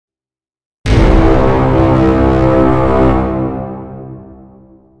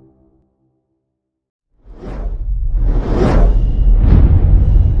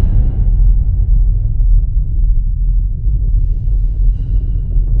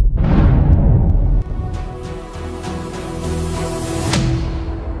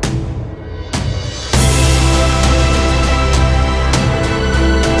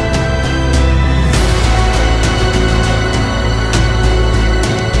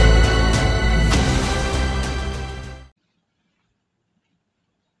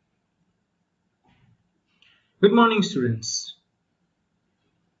Good morning, students.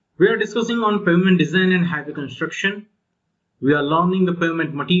 We are discussing on pavement design and highway construction. We are learning the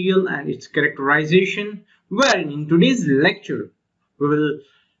pavement material and its characterization, wherein in today's lecture, we will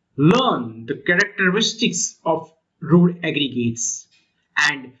learn the characteristics of road aggregates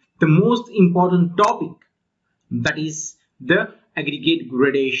and the most important topic, that is the aggregate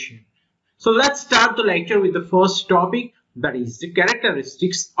gradation. So let's start the lecture with the first topic, that is the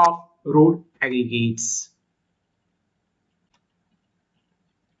characteristics of road aggregates.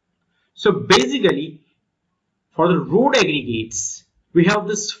 So basically, for the road aggregates, we have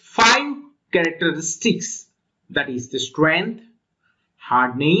this 5 characteristics, that is the strength,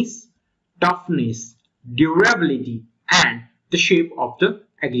 hardness, toughness, durability, and the shape of the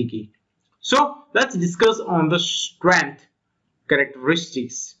aggregate. So let's discuss on the strength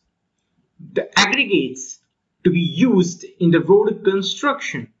characteristics. The aggregates to be used in the road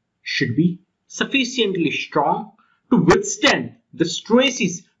construction should be sufficiently strong to withstand the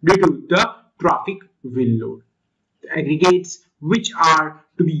stresses due to the traffic wheel load. The aggregates which are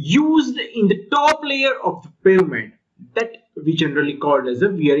to be used in the top layer of the pavement, that we generally call as a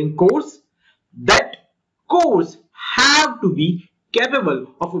wearing cores, that cores have to be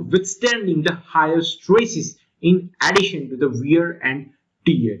capable of withstanding the higher stresses in addition to the wear and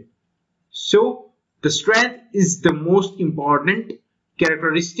tear. So the strength is the most important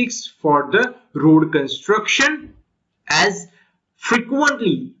characteristics for the road construction, as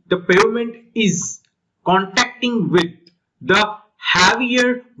frequently the pavement is contacting with the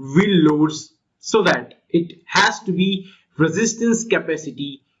heavier wheel loads, so that it has to be resistance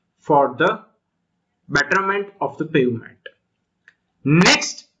capacity for the betterment of the pavement.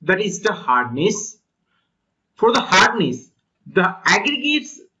 Next, that is the hardness. For the hardness, the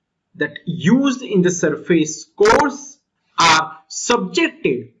aggregates that used in the surface cores are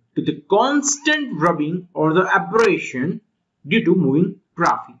subjected to the constant rubbing or the abrasion due to moving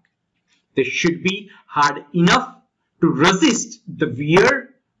traffic. They should be hard enough to resist the wear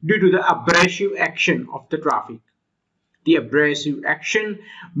due to the abrasive action of the traffic. The abrasive action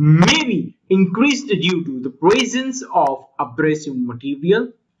may be increased due to the presence of abrasive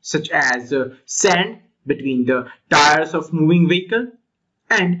material such as sand between the tires of moving vehicle,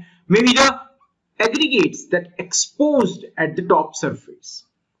 and maybe the aggregates that exposed at the top surface.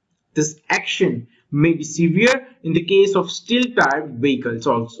 This action may be severe in the case of steel-tired vehicles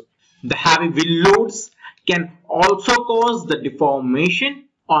also. The heavy wheel loads can also cause the deformation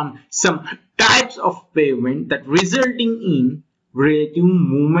on some types of pavement, that resulting in relative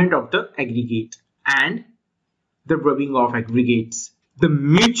movement of the aggregate and the rubbing of aggregates. The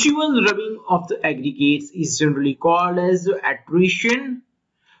mutual rubbing of the aggregates is generally called as attrition,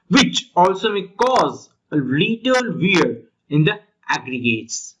 which also may cause a little wear in the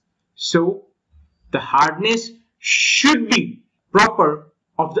aggregates. So the hardness should be proper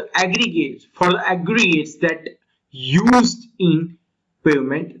of the aggregates for the aggregates that used in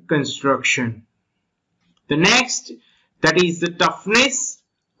pavement construction. The next, that is the toughness.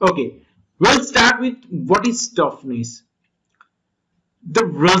 Okay, we'll start with what is toughness. The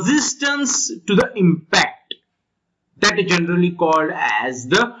resistance to the impact, that is generally called as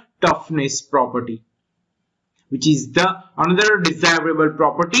the toughness property, which is the another desirable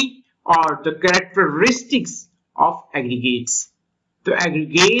property or the characteristics of aggregates. The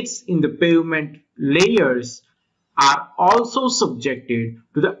aggregates in the pavement layers are also subjected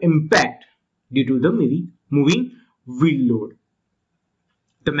to the impact due to the moving wheel load.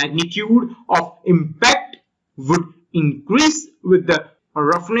 The magnitude of impact would increase with the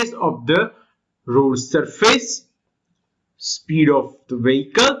roughness of the road surface, speed of the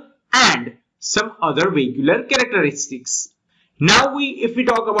vehicle, and some other vehicular characteristics. Now if we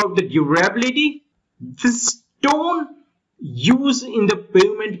talk about the durability, the stone used in the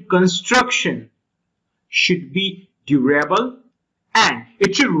pavement construction should be durable and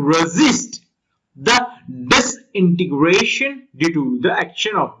it should resist the disintegration due to the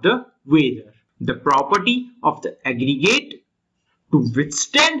action of the weather. The property of the aggregate to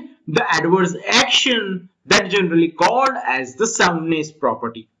withstand the adverse action, that is generally called as the soundness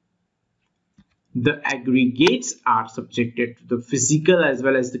property. The aggregates are subjected to the physical as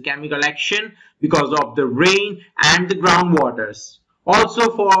well as the chemical action because of the rain and the groundwaters.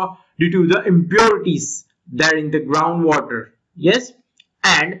 Also due to the impurities that are in the groundwater, yes,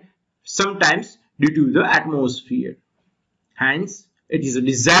 and sometimes due to the atmosphere. Hence, it is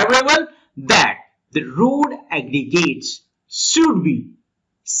desirable that the road aggregates should be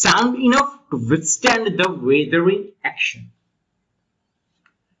sound enough to withstand the weathering action.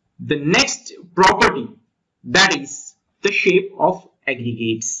 The next property, that is the shape of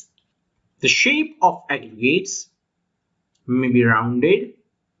aggregates. The shape of aggregates may be rounded,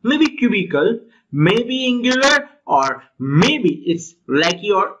 maybe cubical, maybe angular, or maybe it's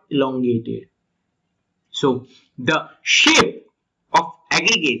flaky or elongated. So the shape of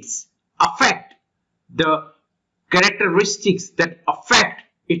aggregates affect the characteristics that affect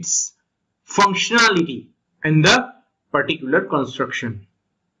its functionality in the particular construction.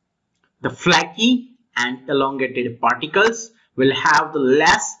 The flaky and elongated particles will have the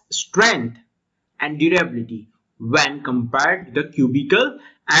less strength and durability when compared to the cubical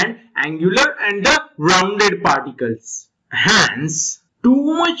and angular and the rounded particles. Hence,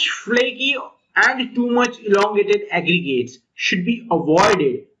 too much flaky and too much elongated aggregates should be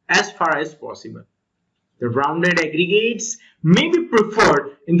avoided as far as possible. The rounded aggregates may be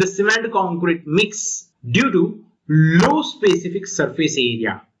preferred in the cement concrete mix due to low specific surface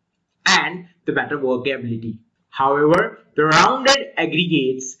area and the better workability. However, the rounded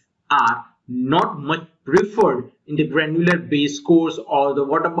aggregates are not much preferred in the granular base course or the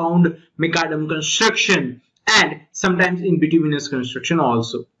waterbound macadam construction, and sometimes in bituminous construction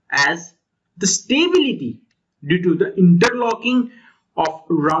also, as the stability due to the interlocking of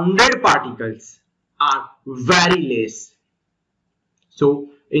rounded particles are very less.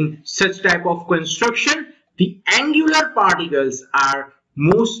 So in such type of construction, the angular particles are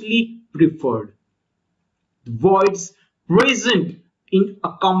mostly preferred. The voids present in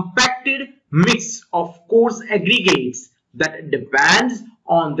a compacted mix of coarse aggregates that depends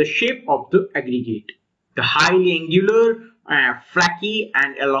on the shape of the aggregate. The highly angular, flaky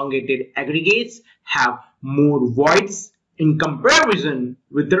and elongated aggregates have more voids in comparison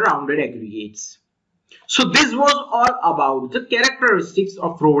with the rounded aggregates. So this was all about the characteristics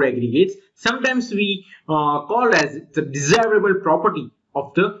of road aggregates. Sometimes we call as the desirable property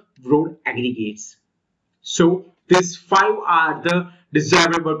of the road aggregates. So these 5 are the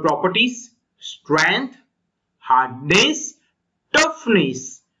desirable properties: strength, hardness,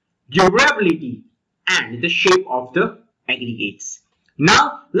 toughness, durability, and the shape of the aggregates.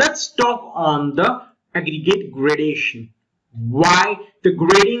 Now let's talk on the aggregate gradation. Why the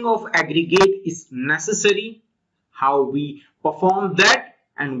grading of aggregate is necessary, how we perform that,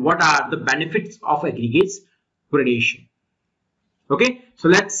 and what are the benefits of aggregates gradation. Okay, so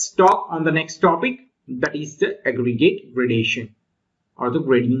let's talk on the next topic, that is the aggregate gradation or the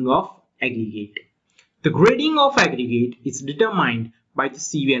grading of aggregate. The grading of aggregate is determined by the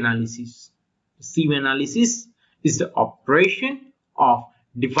sieve analysis. The sieve analysis is the operation of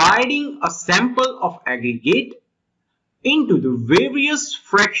dividing a sample of aggregate into the various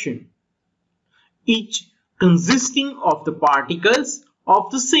fractions, each consisting of the particles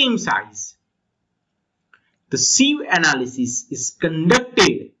of the same size. The sieve analysis is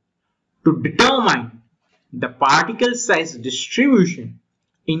conducted to determine the particle size distribution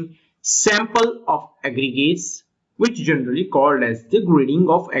in sample of aggregates, which generally called as the grading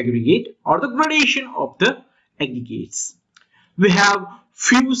of aggregate or the gradation of the aggregates. We have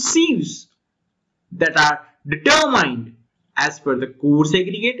few sieves that are determined as per the coarse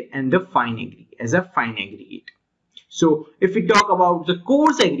aggregate and the fine aggregate as a fine aggregate. So if we talk about the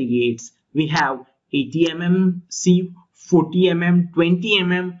coarse aggregates, we have 80 mm sieve, 40 mm, 20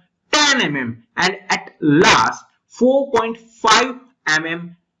 mm, 10 mm, and at last 4.5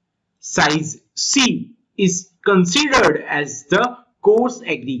 mm size sieve is considered as the coarse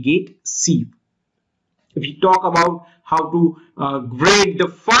aggregate sieve. If we talk about how to grade the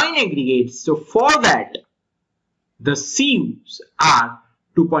fine aggregates, so for that the sieves are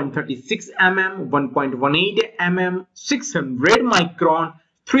 2.36 mm, 1.18 mm, 600 micron,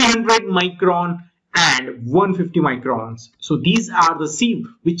 300 micron and 150 microns. So these are the sieves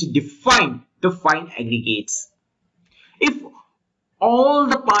which define the fine aggregates. If all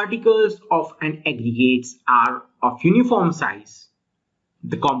the particles of an aggregate are of uniform size,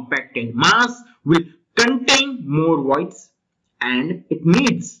 the compacted mass will contain more voids and it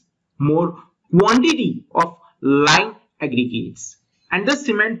needs more quantity of lime aggregates and the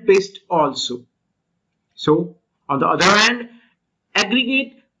cement paste also. So on the other hand,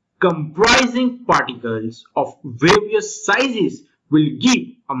 aggregate comprising particles of various sizes will give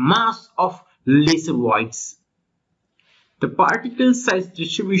a mass of lesser voids. The particle size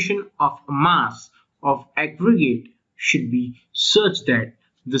distribution of a mass of aggregate should be such that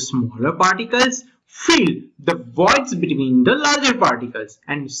the smaller particles fill the voids between the larger particles,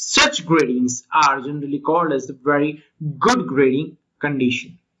 and such gradings are generally called as the very good grading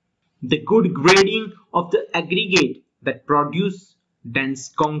condition. The good grading of the aggregate that produce dense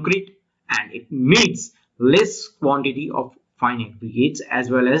concrete and it needs less quantity of fine aggregates as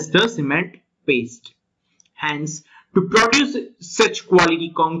well as the cement paste. Hence, to produce such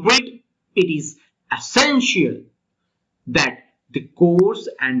quality concrete, it is essential that the coarse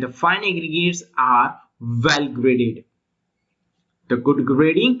and the fine aggregates are well graded. The good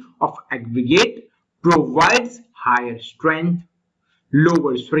grading of aggregate provides higher strength,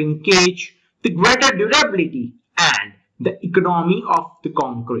 lower shrinkage, the greater durability, and the economy of the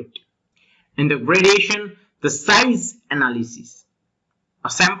concrete. In the gradation, the size analysis. A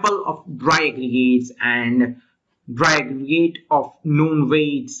sample of dry aggregates and dry aggregate of known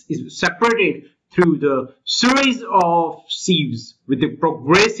weights is separated through the series of sieves with the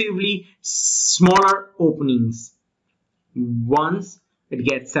progressively smaller openings. Once it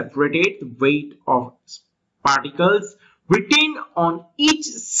gets separated, the weight of particles retained on each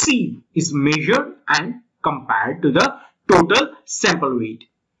sieve is measured and compared to the total sample weight.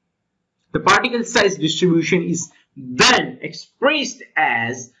 The particle size distribution is then expressed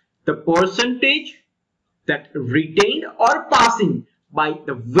as the percentage that retained or passing by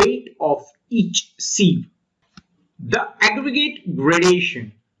the weight of each sieve. The aggregate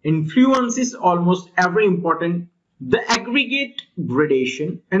gradation influences almost every important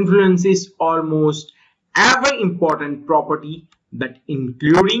property, that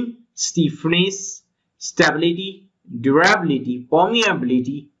including stiffness, stability, durability,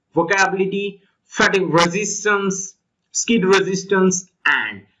 permeability, workability, fatigue resistance, skid resistance,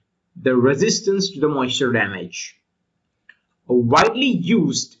 and the resistance to the moisture damage. A widely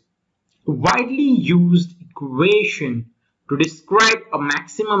used equation to describe a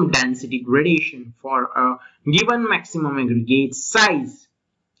maximum density gradation for a given maximum aggregate size.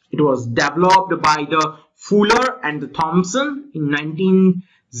 It was developed by the Fuller and the Thomson in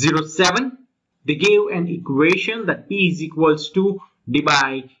 1907. They gave an equation that P is equals to D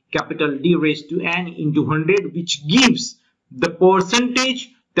by capital D raised to N into 100, which gives the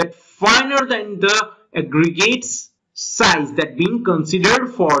percentage that finer than the aggregate's size that being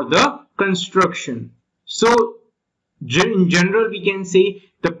considered for the construction. So in general, we can say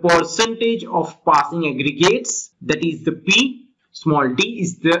the percentage of passing aggregates, that is the P, small d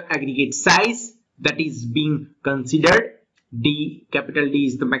is the aggregate size that is being considered, D, capital D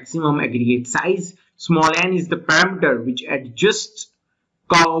is the maximum aggregate size, small n is the parameter which adjusts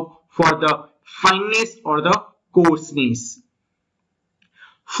curve for the fineness or the coarseness.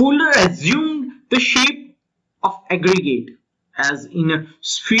 Fuller assumed the shape of aggregate as in a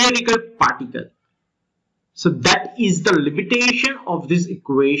spherical particle. So that is the limitation of this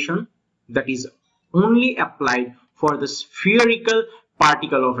equation, that is only applied for the spherical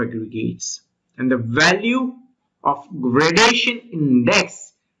particle of aggregates, and the value of gradation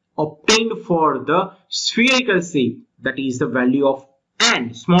index obtained for the spherical shape, that is the value of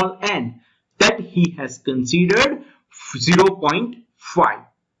n, small n, that he has considered 0.5.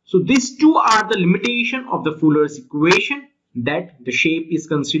 So these two are the limitation of the Fuller's equation, that the shape is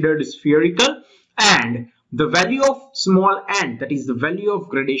considered spherical and the value of small n, that is the value of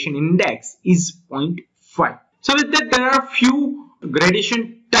gradation index, is 0.5. So with that, there are few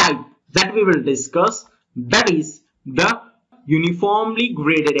gradation type that we will discuss, that is the uniformly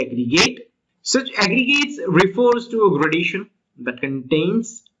graded aggregate. Such aggregates refers to a gradation that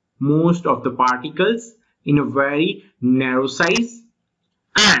contains most of the particles in a very narrow size,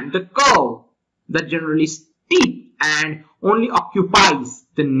 and the curve that generally steep and only occupies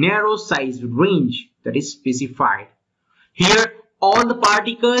the narrow size range that is specified. Here all the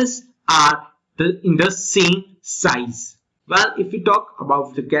particles are in the same size. Well, if we talk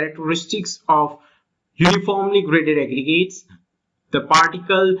about the characteristics of uniformly graded aggregates, the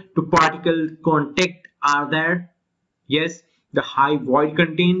particle to particle contact are there. Yes, the high void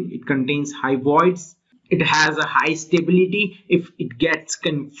contained, it contains high voids. It has a high stability if it gets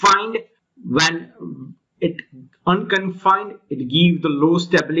confined. When it unconfined, it gives the low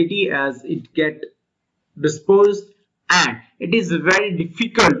stability as it get dispersed, and it is very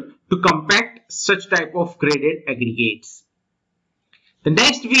difficult to compact such type of graded aggregates. The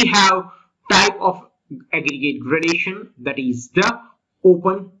next we have type of aggregate gradation, that is the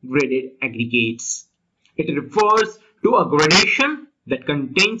open graded aggregates. It refers to a gradation that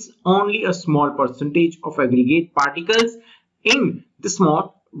contains only a small percentage of aggregate particles in the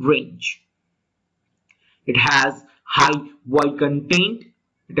small range. It has high void content,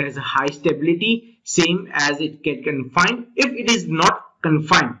 it has a high stability, same as it get confined. If it is not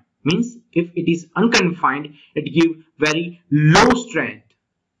confined, means if it is unconfined, it gives very low strength,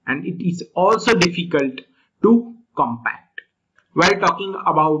 and it is also difficult to compact. While talking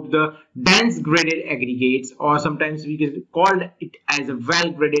about the dense graded aggregates, or sometimes we can call it as a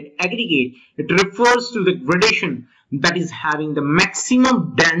well graded aggregate, it refers to the gradation that is having the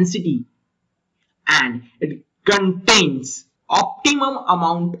maximum density and it contains optimum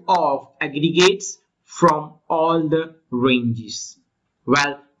amount of aggregates from all the ranges.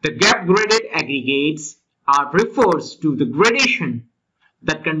 Well, the gap graded aggregates refers to the gradation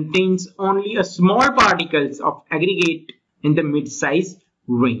that contains only a small particles of aggregate in the mid-size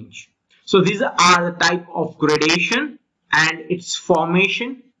range. So these are the type of gradation and its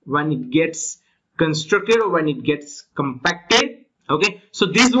formation when it gets constructed or when it gets compacted. Okay, so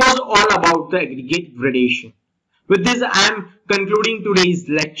this was all about the aggregate gradation. With this, I am concluding today's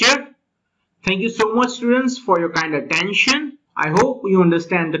lecture. Thank you so much, students, for your kind attention. I hope you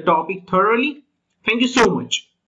understand the topic thoroughly. Thank you so much.